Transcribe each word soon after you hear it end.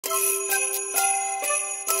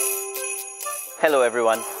Hello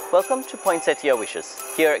everyone, welcome to Poinsettia Wishes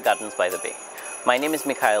here at Gardens by the Bay. My name is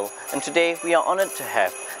Mikhail and today we are honoured to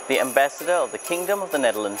have the Ambassador of the Kingdom of the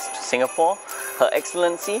Netherlands to Singapore, Her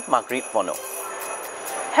Excellency Margriet Vonno.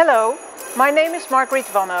 Hello, my name is Margriet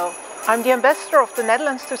Vonno. I'm the Ambassador of the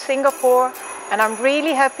Netherlands to Singapore and I'm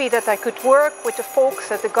really happy that I could work with the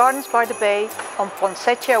folks at the Gardens by the Bay on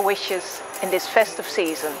Poinsettia Wishes in this festive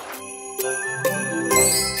season.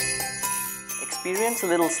 Experience a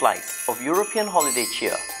little slice of European holiday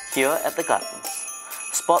cheer here at the Gardens.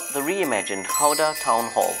 Spot the reimagined Gouda Town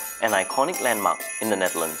Hall, an iconic landmark in the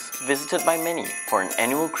Netherlands, visited by many for an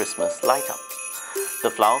annual Christmas light-up. The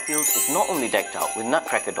flower field is not only decked out with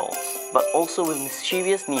nutcracker dolls, but also with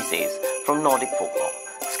mischievous nices from Nordic folklore,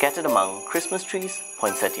 scattered among Christmas trees,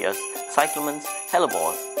 poinsettias, cyclamens,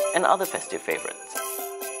 hellebores, and other festive favourites.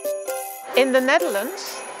 In the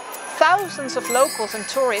Netherlands, thousands of locals and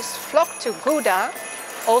tourists flock to Gouda,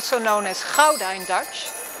 also known as Gouda in Dutch,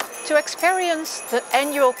 to experience the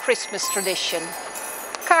annual Christmas tradition,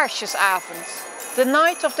 Kaarsjesavond, the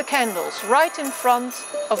night of the candles, right in front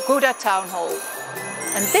of Gouda Town Hall.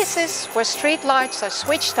 And this is where street lights are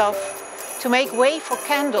switched off to make way for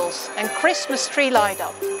candles and Christmas tree light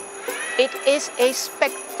up. It is a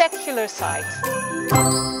spectacular sight.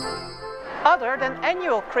 Other than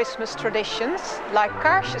annual Christmas traditions like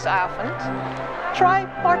Kaarsjesavond, try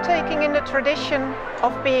partaking in the tradition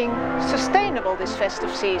of being sustainable this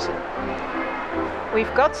festive season.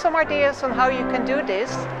 We've got some ideas on how you can do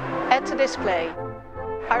this at the display.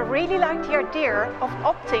 I really like the idea of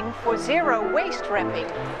opting for zero waste wrapping.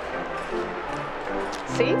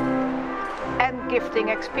 See? And gifting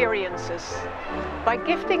experiences. By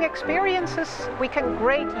gifting experiences, we can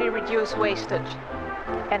greatly reduce wastage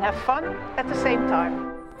and have fun at the same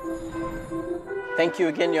time. Thank you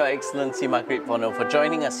again, Your Excellency Margriet Vonno, for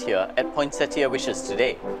joining us here at Poinsettia Wishes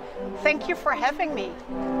today. Thank you for having me.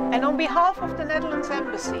 And on behalf of the Netherlands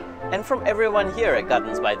Embassy and from everyone here at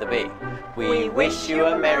Gardens by the Bay, we wish you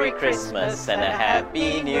a Merry Christmas and a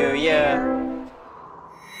Happy New Year.